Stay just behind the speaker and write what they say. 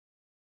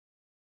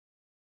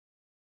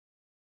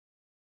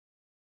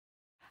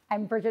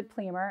I'm Bridget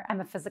Pluemer.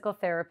 I'm a physical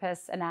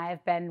therapist, and I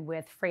have been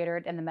with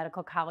Froedtert and the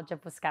Medical College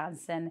of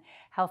Wisconsin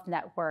Health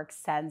Network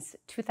since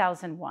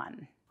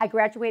 2001. I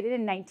graduated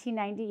in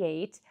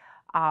 1998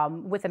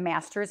 with a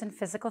master's in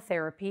physical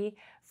therapy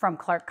from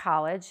Clark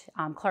College.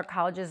 Clark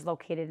College is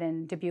located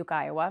in Dubuque,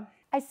 Iowa.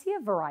 I see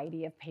a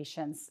variety of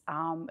patients.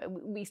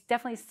 We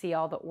definitely see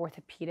all the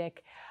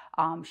orthopedic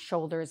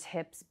shoulders,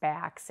 hips,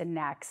 backs, and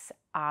necks.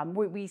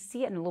 We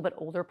see it in a little bit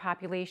older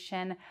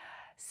population.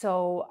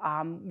 So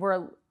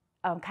we're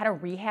kind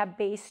of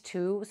rehab-based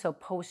too, so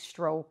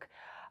post-stroke,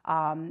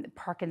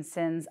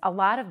 Parkinson's, a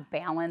lot of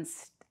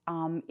balance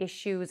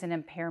issues and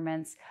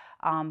impairments,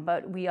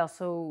 but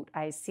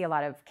I see a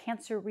lot of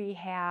cancer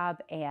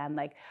rehab and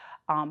like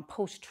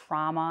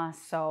post-trauma,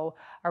 so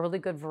a really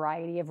good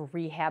variety of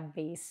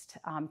rehab-based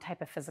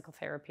type of physical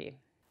therapy.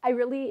 I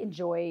really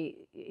enjoy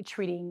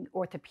treating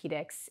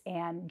orthopedics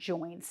and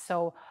joints,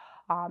 so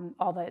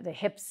all the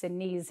hips and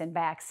knees and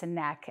backs and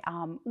neck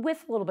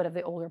with a little bit of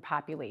the older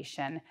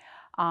population.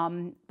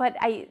 But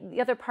the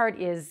other part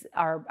is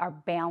our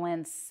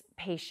balance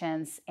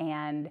patients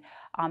and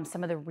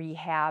some of the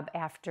rehab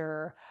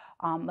after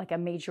like a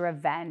major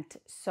event.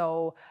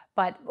 So,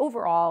 but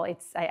overall,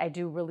 I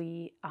do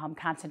really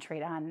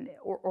concentrate on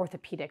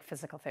orthopedic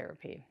physical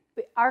therapy.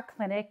 Our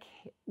clinic,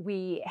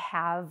 we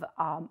have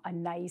a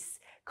nice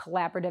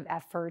collaborative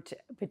effort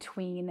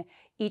between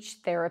each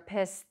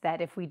therapist that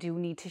if we do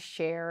need to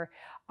share,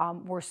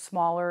 we're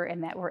smaller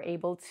and that we're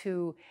able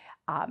to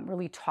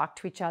really talk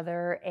to each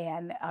other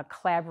and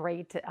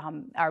collaborate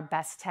our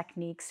best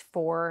techniques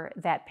for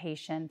that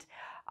patient.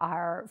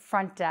 Our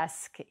front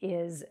desk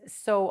is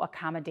so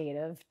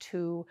accommodative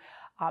to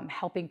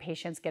helping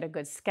patients get a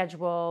good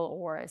schedule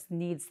or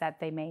needs that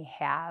they may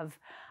have.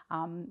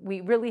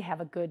 We really have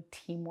a good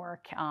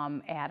teamwork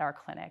at our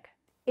clinic.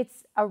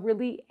 It's a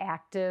really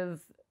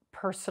active,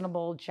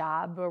 personable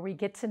job where we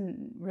get to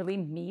really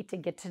meet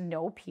and get to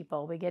know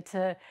people. We get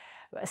to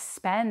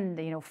spend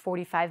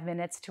 45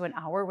 minutes to an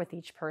hour with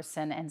each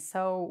person, and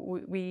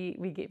so we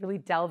really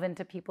delve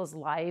into people's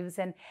lives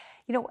and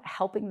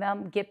helping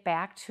them get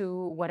back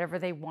to whatever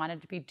they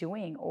wanted to be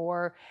doing,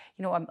 or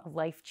a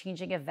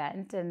life-changing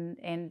event,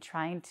 and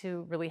trying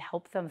to really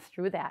help them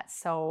through that.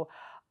 So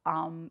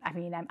I'm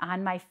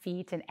on my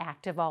feet and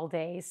active all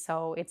day,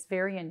 so it's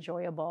very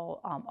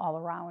enjoyable all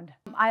around.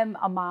 I'm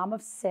a mom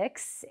of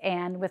 6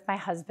 and with my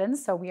husband,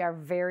 so we are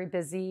very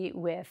busy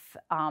with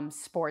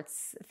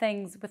sports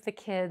things with the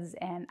kids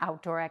and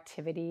outdoor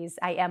activities.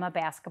 I am a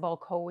basketball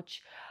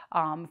coach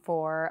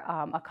for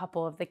a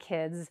couple of the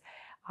kids.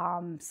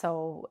 And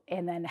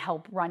then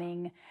help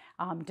running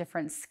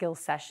different skill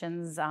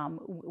sessions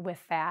with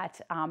that,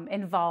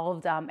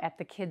 involved at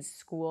the kids'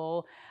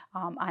 school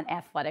on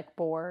athletic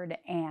board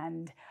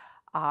and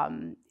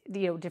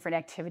different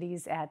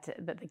activities at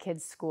the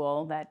kids'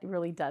 school that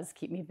really does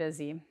keep me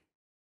busy.